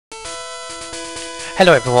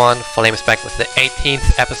Hello everyone, Flame is back with the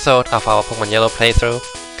 18th episode of our Pokemon Yellow playthrough.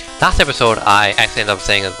 Last episode I actually ended up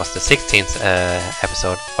saying it was the 16th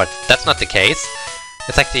episode, but that's not the case.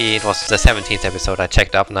 It was the 17th episode. I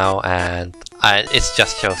checked up now, and it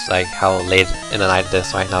just shows like how late in the night it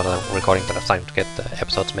is right now that I'm recording, that I'm starting to get the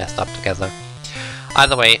episodes messed up together.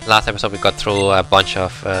 Either way, last episode we got through a bunch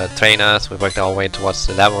of trainers. We worked our way towards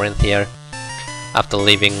the labyrinth here after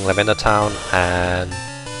leaving Lavender Town, and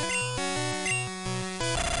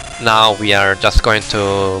now we are just going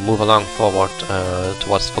to move along forward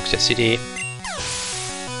towards Fuchsia City.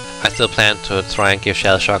 I still plan to try and give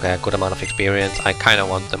Shell Shock a good amount of experience. I kinda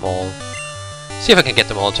want them all. See if I can get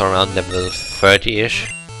them all to around level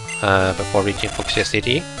 30-ish before reaching Fuchsia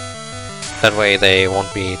City. That way they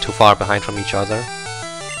won't be too far behind from each other.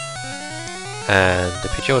 And the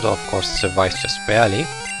Pidgeotto of course survives just barely.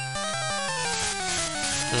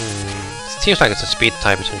 Seems like it's a speed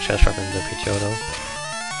type between Shell Shock and the Pidgeotto.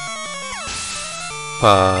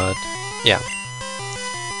 But yeah,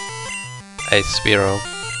 a Spearow.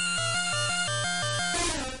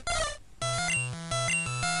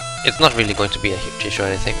 It's not really going to be a huge issue or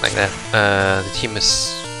anything like that. The team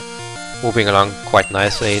is moving along quite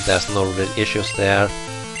nicely. There's no real issues there.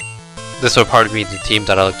 This will probably be the team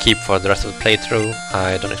that I'll keep for the rest of the playthrough.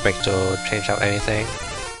 I don't expect to change out anything,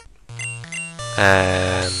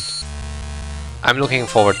 and I'm looking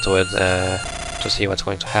forward to it to see what's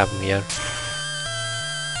going to happen here.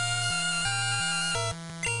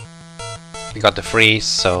 We got the freeze,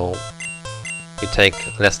 so we take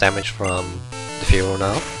less damage from the Fearow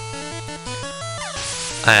now.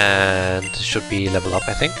 And should be level up,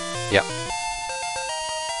 I think. Yeah.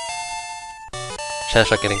 Shell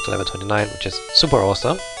Shock getting to level 29, which is super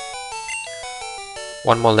awesome.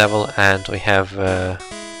 One more level and we have another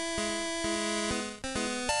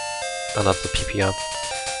PP up.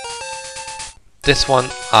 This one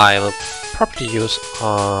I will probably use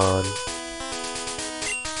on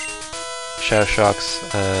Shell Shock's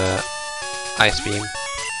Ice Beam.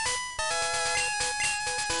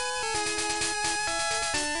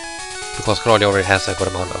 Because Crowley already has a good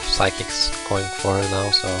amount of Psychics going for her now,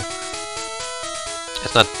 so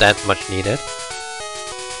it's not that much needed.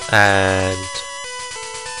 And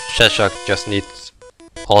Shell Shock just needs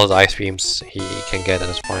all the Ice Beams he can get at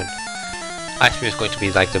this point. Ice Beam is going to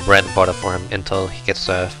be like the bread and butter for him until he gets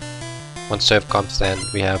Surf. Once Surf comes, then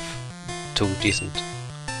we have two decent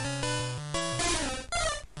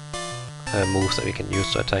moves that we can use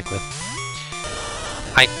to attack with.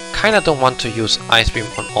 I kinda don't want to use Ice Beam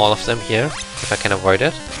on all of them here, if I can avoid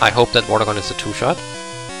it. I hope that Water Gun is a two-shot.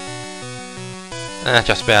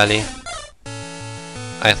 Just barely,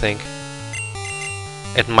 I think.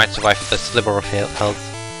 It might survive with a sliver of health.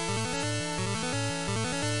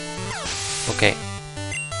 Okay.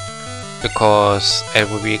 Because it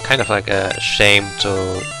would be kind of like a shame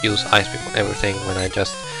to use Ice Beam on everything when I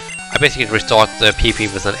basically restored the PP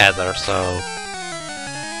with an Ether, so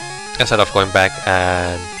instead of going back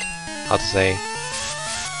and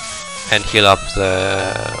and heal up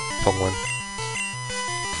the Pokemon.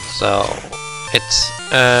 So it's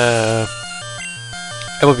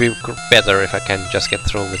it would be better if I can just get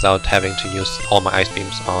through without having to use all my Ice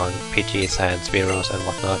Beams on Pidgeys and Spearows and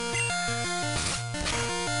whatnot.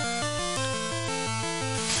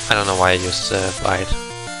 I don't know why I used Bite,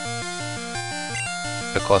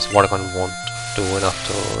 because Water Gun won't do enough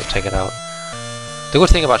to take it out. The good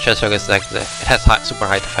thing about Shell Shock is like it has super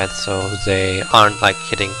high defense, so they aren't like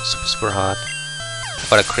hitting super hard. I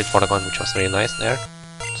got a crit Water Gun, which was really nice there.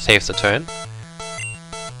 Saves the turn.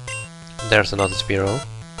 There's another Spearow.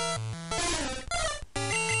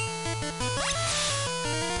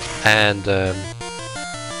 And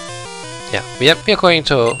yeah, we're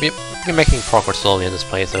making progress slowly in this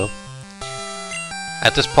playthrough.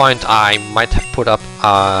 At this point, I might have put up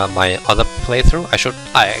my other playthrough.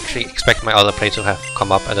 I actually expect my other playthrough to have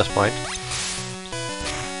come up at this point.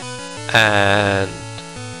 And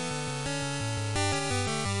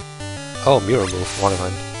oh, Mirror Move, Water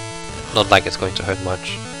Gun. Not like it's going to hurt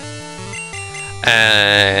much.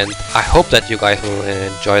 And I hope that you guys will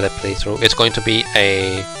enjoy that playthrough. It's going to be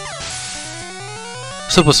a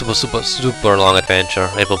super long adventure.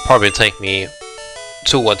 It will probably take me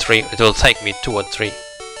 2 or 3. It will take me 2 or 3.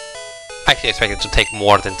 I actually expect it to take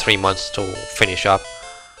more than 3 months to finish up,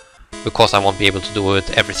 because I won't be able to do it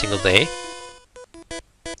every single day.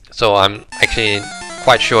 So I'm actually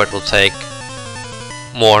quite sure it will take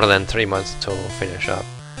more than 3 months to finish up.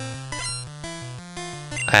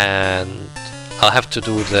 And I'll have to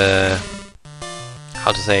do the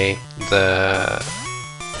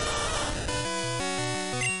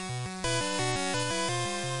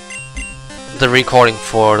the recording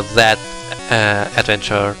for that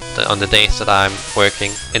adventure on the days that I'm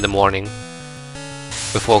working in the morning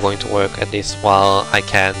before going to work, at least while I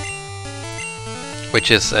can,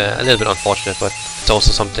 which is a little bit unfortunate, but it's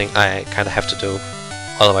also something I kind of have to do,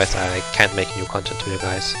 otherwise I can't make new content to you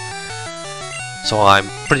guys. So I'm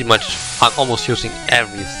almost using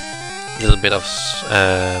every little bit of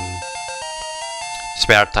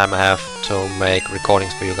spare time I have to make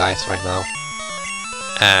recordings for you guys right now,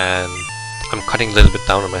 and I'm cutting a little bit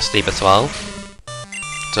down on my sleep as well.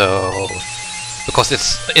 So because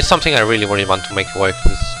it's something I really want to make work,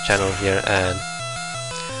 this channel here, and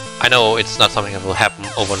I know it's not something that will happen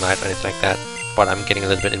overnight or anything like that, but I'm getting a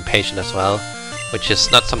little bit impatient as well, which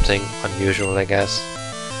is not something unusual, I guess.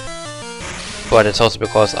 But it's also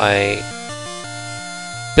because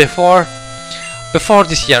before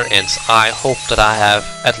this year ends, I hope that I have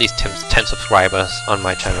at least 10 subscribers on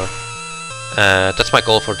my channel. That's my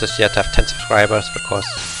goal for this year, to have 10 subscribers, because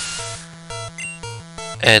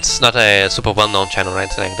it's not a super well-known channel or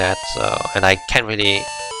anything like that, so, and I can't really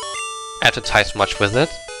advertise much with it.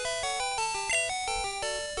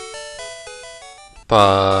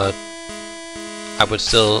 But I would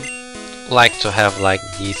still like to have like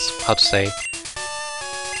these, how to say,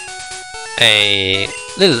 a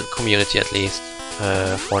little community at least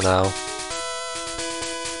for now.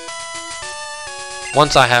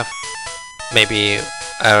 Once I have maybe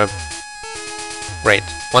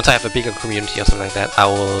once I have a bigger community or something like that, I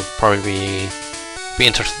will probably be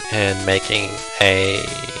interested in making a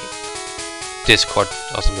Discord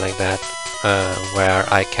or something like that, where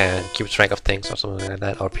I can keep track of things or something like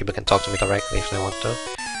that, or people can talk to me directly if they want to,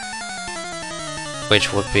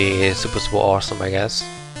 which would be super awesome, I guess.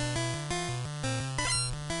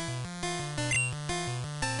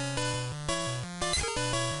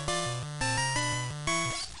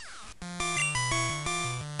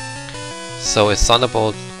 So is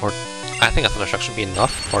Thunderbolt, or I think a Thundershock should be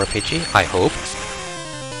enough for a PG, I hope.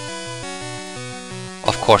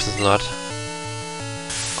 Of course it's not.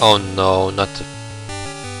 Oh no, not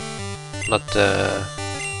the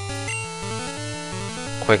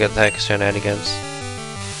quick attack shenanigans.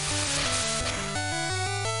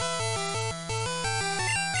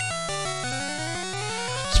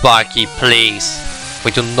 Sparky, please.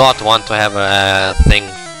 We do not want to have a thing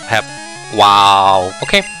happen. Wow.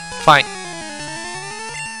 Okay, fine.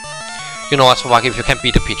 You know what, Sparky, if you can't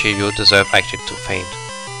beat the PG, you deserve actually to faint.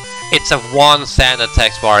 It's a 1 sand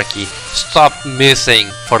attack, Sparky. Stop missing,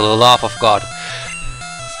 for the love of God.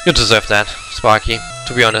 You deserve that, Sparky,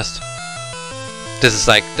 to be honest. This is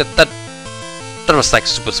like, that was like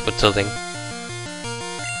super tilting.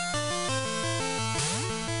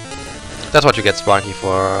 That's what you get, Sparky,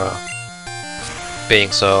 for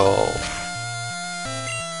being so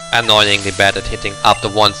annoyingly bad at hitting up the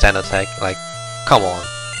 1 sand attack. Like, come on.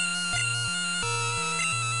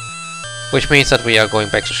 Which means that we are going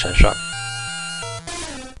back to Shell Shock.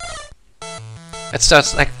 It's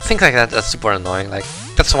just like things like that that's super annoying. Like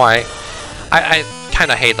that's why I kind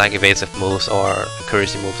of hate like evasive moves or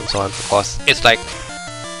accuracy moves and so on, because it's like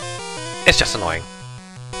it's just annoying.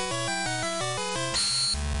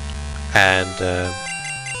 And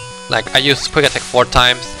like I used quick attack 4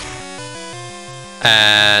 times,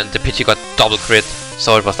 and the PG got double crit,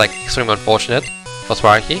 so it was like extremely unfortunate for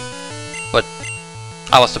Sparky. But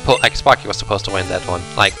I was Sparky was supposed to win that one.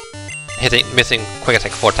 Like missing quick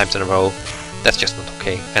attack 4 times in a row, that's just not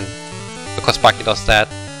okay. And because Sparky does that,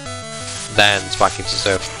 then Sparky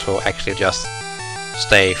deserves to actually just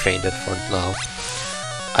stay fainted for now.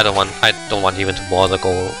 I don't want even to bother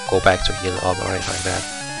go back to heal up or anything like that.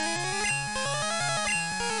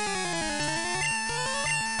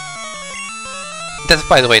 That's,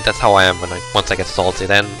 by the way, that's how I am when once I get salty.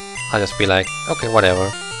 Then I'll just be like, okay,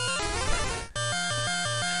 whatever.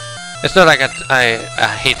 It's not like I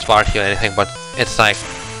hate Sparky or anything, but it's like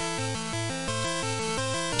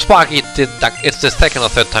Sparky did that. It's the 2nd or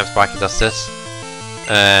 3rd time Sparky does this,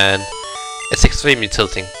 and it's extremely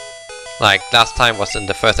tilting. Like last time was in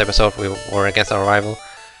the 1st episode, we were against our rival.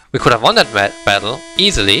 We could have won that battle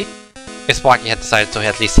easily if Sparky had decided to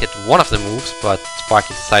at least hit one of the moves, but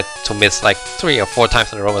Sparky decided to miss like 3 or 4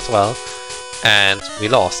 times in a row as well, and we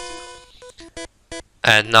lost.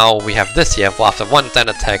 And now we have this here, for after 1 10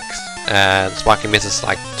 attacks, and Sparky misses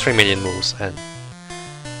like 3 million moves, and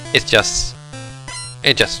it just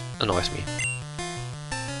annoys me.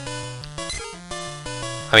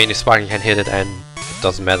 I mean, if Sparky can hit it, and it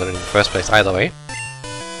doesn't matter in the first place either way.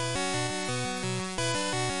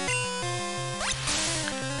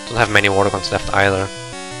 Don't have many water guns left either.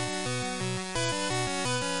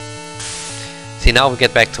 See, now we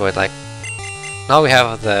get back to it, like now we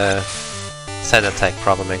have the sand attack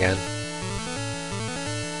problem again.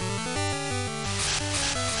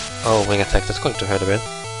 Oh, wing attack, that's going to hurt a bit.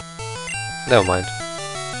 Never mind.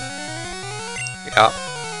 Yeah.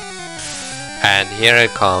 And here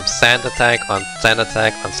it comes, sand attack on sand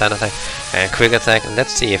attack on sand attack and quick attack, and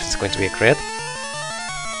let's see if it's going to be a crit.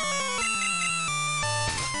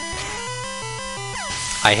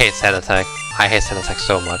 I hate sand attack. I hate sand attack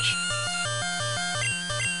so much.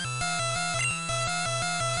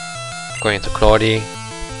 Going into Claudie.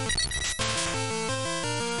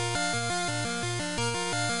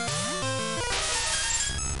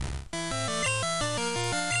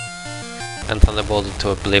 And Thunderbolt into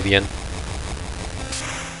Oblivion.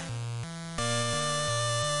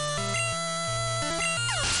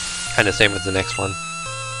 And the same with the next one.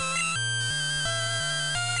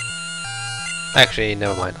 Actually,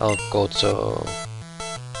 never mind. I'll go to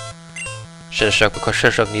Shell Shock because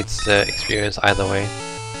Shell Shock needs experience either way.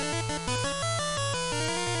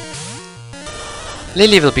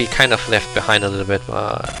 Lily will be kind of left behind a little bit,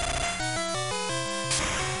 but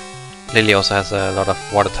Lily also has a lot of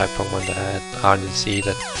water type Pokemon that are in the sea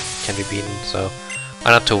that can be beaten, so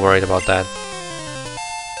I'm not too worried about that.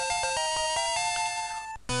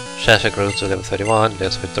 Shell Shock grows to level 31,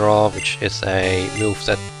 there's Withdraw, which is a move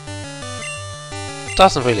that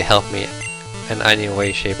doesn't really help me in any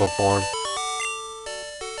way, shape or form.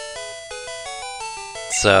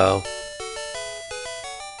 So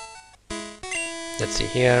let's see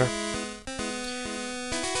here.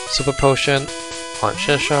 Super Potion on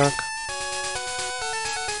Shell Shock.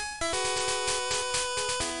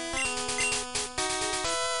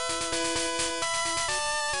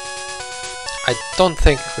 I don't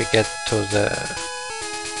think we get to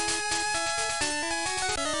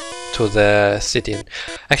the city.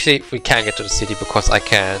 Actually, we can get to the city because I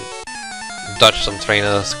can dodge some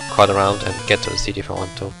trainers, cut around and get to the city if I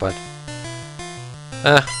want to, but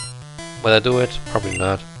will I do it? Probably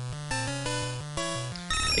not.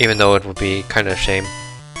 Even though it would be kind of a shame.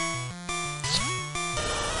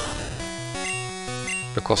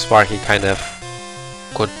 Because Sparky kind of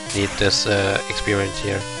could need this experience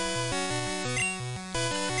here.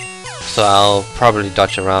 So I'll probably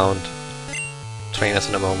dodge around trainers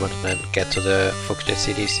in a moment and then get to the Fuchsia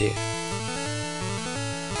CDC.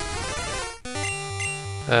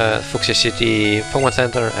 Fuchsia City Pokemon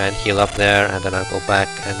Center and heal up there, and then I'll go back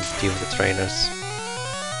and deal with the trainers.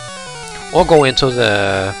 Or go into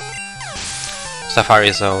the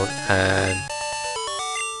Safari Zone and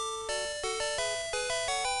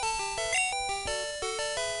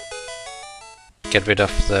get rid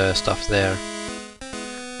of the stuff there.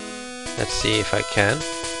 Let's see if I can.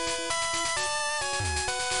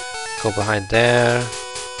 Go behind there,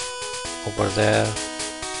 over there.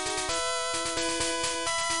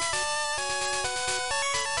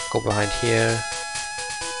 Go behind here.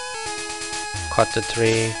 Cut the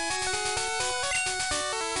tree.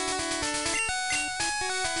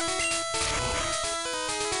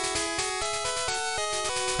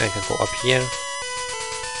 I can go up here.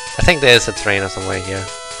 I think there is a trainer somewhere here.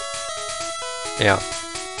 Yeah.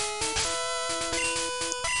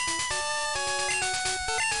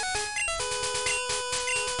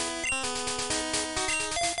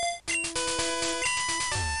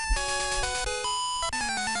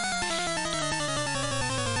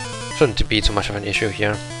 Shouldn't be too much of an issue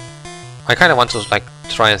here. I kind of want to like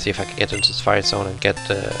try and see if I can get into this fire zone and get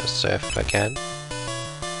the surf if I can.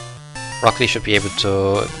 Rockly should be able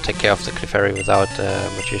to take care of the Clefairy without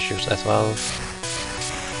much issues as well.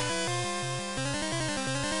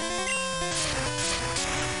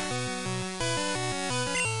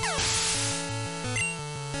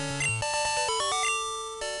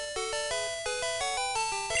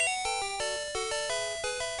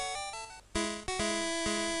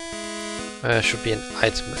 Should be an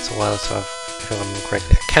item as well, so if I remember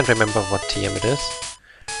correctly. I can't remember what TM it is.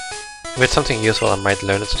 If it's something useful, I might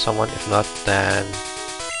learn it to someone. If not, then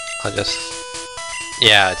I'll just...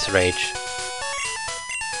 yeah, it's Rage.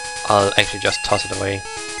 I'll actually just toss it away.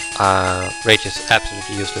 Rage is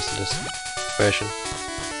absolutely useless in this version.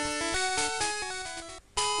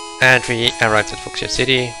 And we arrived at Fuchsia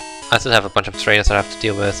City. I still have a bunch of trainers that I have to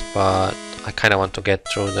deal with, but I kinda want to get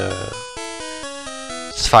through the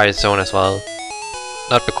Safari Zone as well.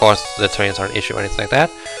 Not because the trains are an issue or anything like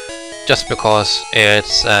that, just because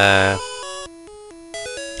it's I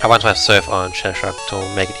want to have Surf on Shell Shock to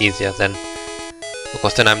make it easier then,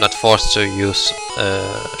 because then I'm not forced to use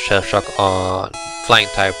Shell Shock on flying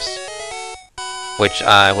types, which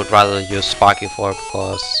I would rather use Sparky for,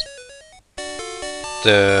 because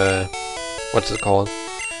the what's it called?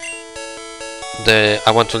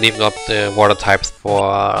 I want to leave up the water types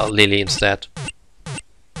for Lily instead.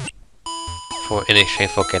 In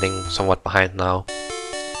exchange for getting somewhat behind now.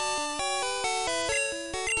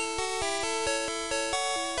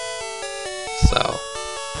 So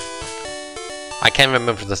I can't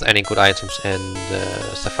remember if there's any good items in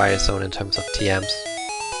the Safari Zone in terms of TMs.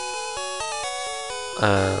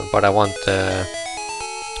 But I want there's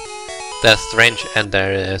Strange and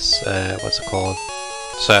there is what's it called?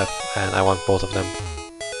 Surf, and I want both of them.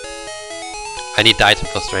 I need the item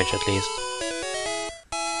for Strange at least.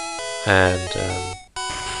 And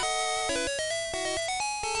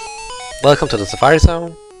welcome to the Safari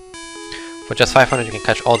Zone. For just 500 you can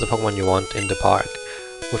catch all the Pokemon you want in the park.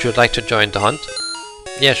 Would you like to join the hunt?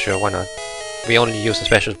 Yeah, sure, why not? We only use a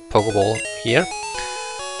special Pokeball here.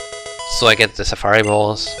 So I get the Safari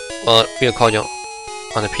Balls. Well, we'll call you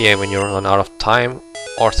on the PA when you run out of time,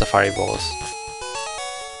 or Safari Balls.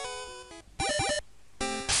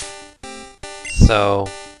 So,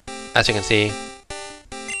 as you can see,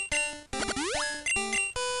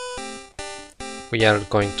 we are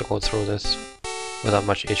going to go through this without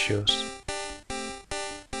much issues.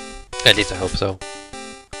 At least I hope so.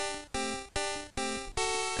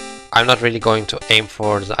 I'm not really going to aim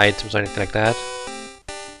for the items or anything like that.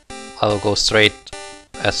 I'll go as straight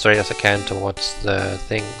as I can towards the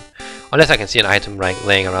thing. Unless I can see an item like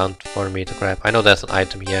laying around for me to grab. I know there's an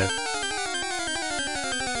item here.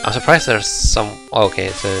 I'm surprised there's some... Oh, okay,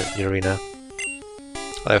 it's a new arena.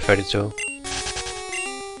 Level 32.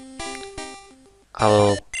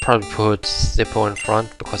 I'll probably put Zippo in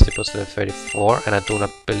front because Zippo's level 34 and I do not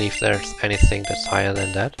believe there's anything that's higher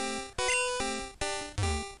than that.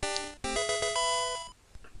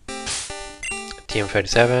 Team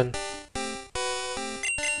 37,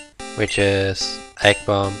 which is Egg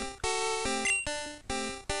Bomb,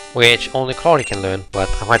 which only Claudia can learn, but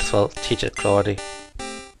I might as well teach it Claudia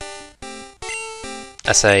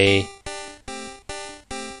as a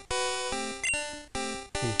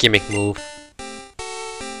gimmick move.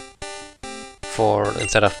 For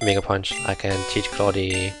instead of Mega Punch, I can teach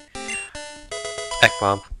Claudia Egg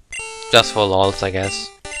Bomb, just for lols, I guess.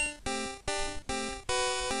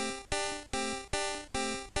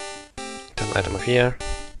 There's an item up here.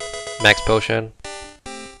 Max Potion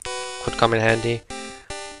could come in handy.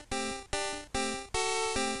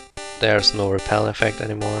 There's no repel effect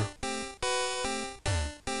anymore.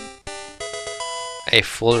 A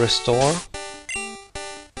full restore.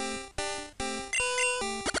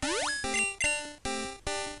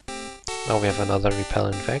 Now we have another repel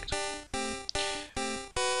effect.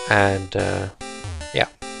 And yeah,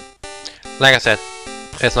 like I said,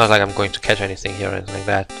 it's not like I'm going to catch anything here or anything like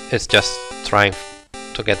that. It's just trying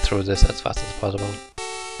to get through this as fast as possible.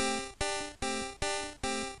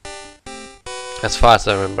 As far as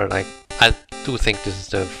I remember, like, I do think this is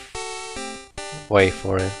the way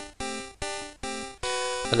for it.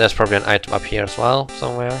 And there's probably an item up here as well,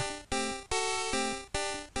 somewhere.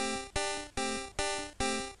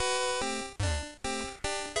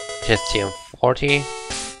 Here's TM40,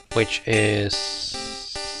 which is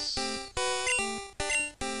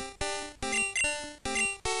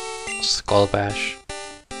Skull Bash,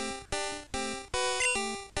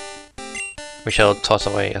 which I'll toss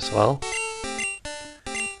away as well.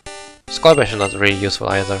 Skull Bash is not really useful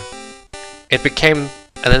either. It became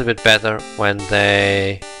a little bit better when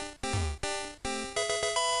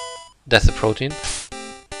that's the protein.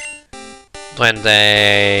 When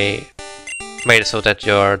they made it so that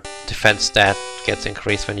your defense stat gets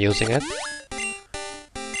increased when using it.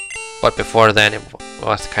 But before then it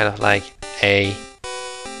was kind of like a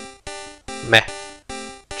meh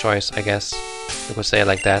choice, I guess you could say it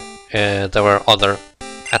like that. There were other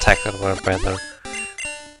attacks that were better.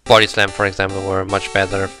 Body Slam, for example, were much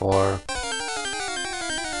better for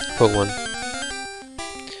Pokemon.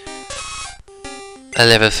 A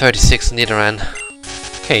level 36 Nidoran.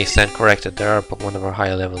 Okay, stand corrected, there are Pokemon that are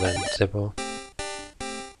higher level than Zippo.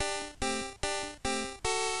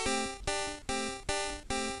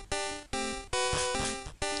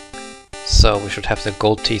 So we should have the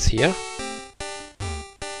gold teeth here.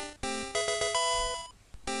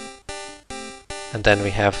 And then we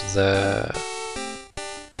have the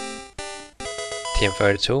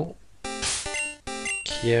TM32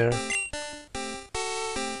 here,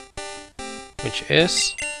 which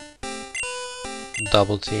is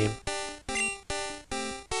Double Team,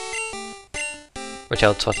 which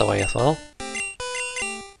I'll toss away as well.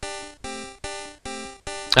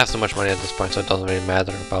 I have so much money at this point, so it doesn't really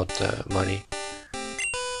matter about the money.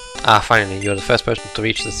 Ah, finally, you're the first person to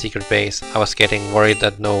reach the secret base. I was getting worried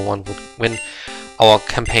that no one would win our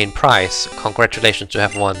campaign prize. Congratulations, you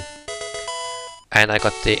have won. And I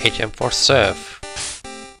got the HM for Surf.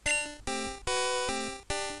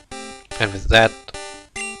 And with that,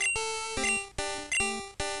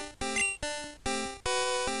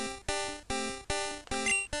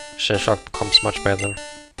 Shell Shock becomes much better.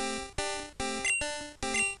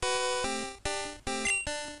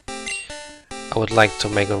 I would like to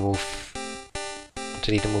make a move,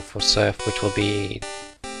 delete a move for Surf, which will be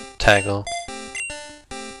Tackle.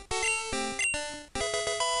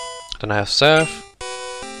 Then I have Surf.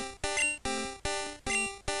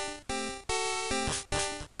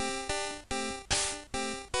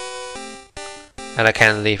 And I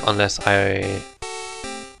can't leave unless I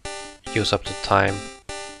use up the time.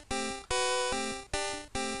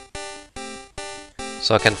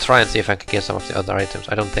 So I can try and see if I can get some of the other items.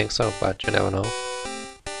 I don't think so, but you never know.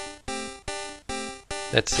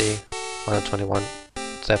 Let's see. 121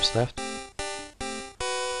 steps left.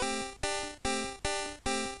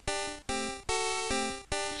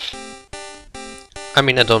 I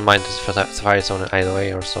mean, I don't mind the Safari Zone either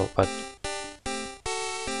way or so, but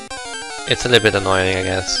it's a little bit annoying, I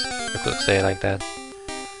guess. You could say it like that.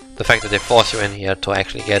 The fact that they force you in here to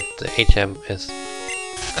actually get the HM is...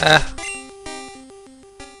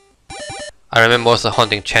 I remember also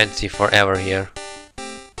hunting Chansey forever here.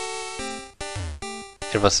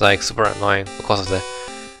 It was like super annoying because of the...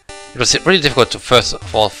 It was really difficult to first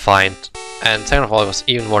of all find, and second of all it was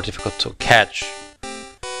even more difficult to catch.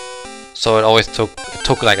 So it always took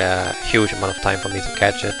like a huge amount of time for me to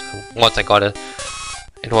catch it. Once I got it,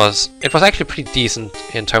 it was actually pretty decent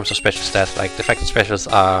in terms of special stats. Like the fact that specials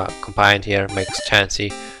are combined here makes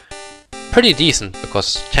Chansey pretty decent,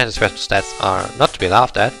 because Chansey's special stats are not to be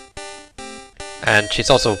laughed at. And she's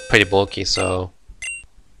also pretty bulky, so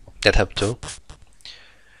that helped too.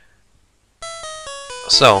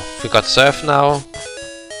 So, we got Surf now,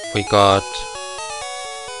 we got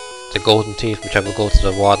the Golden Teeth, which I will go to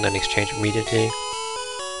the Warden and exchange immediately.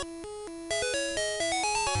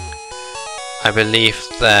 I believe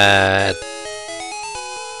that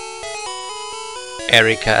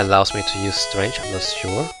Erika allows me to use Strange, I'm not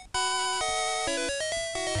sure.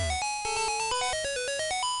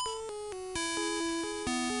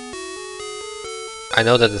 I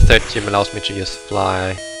know that the third gym allows me to use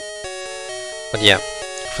Fly. But yeah,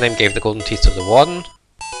 Flame gave the Golden Teeth to the Warden.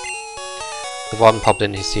 The Warden popped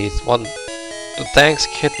in his teeth. Thanks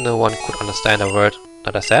kid, no one could understand a word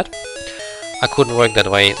that I said. I couldn't work that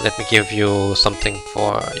way, let me give you something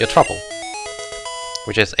for your trouble.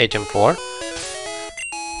 Which is HM4.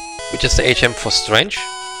 Which is the HM for Strange.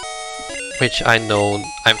 Which I know,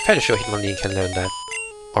 I'm fairly sure Hitmonlee can learn that.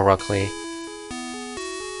 Or Rock Lee.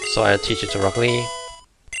 So I'll teach it to Rock Lee.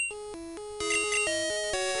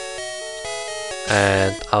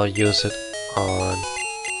 And I'll use it on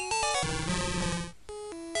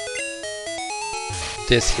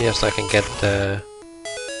this here so I can get the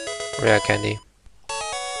rare candy.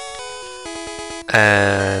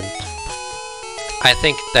 And I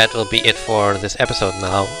think that will be it for this episode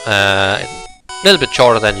now. A little bit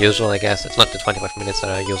shorter than usual, I guess. It's not the 25 minutes that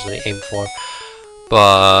I usually aim for,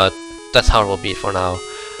 but that's how it will be for now.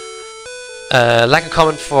 Like and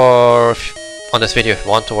comment on this video if you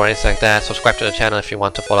want to, or anything like that. Subscribe to the channel if you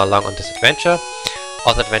want to follow along on this adventure.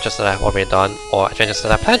 Other adventures that I've already done, or adventures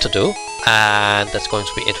that I plan to do. And that's going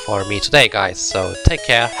to be it for me today, guys. So take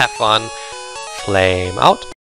care, have fun, flame out.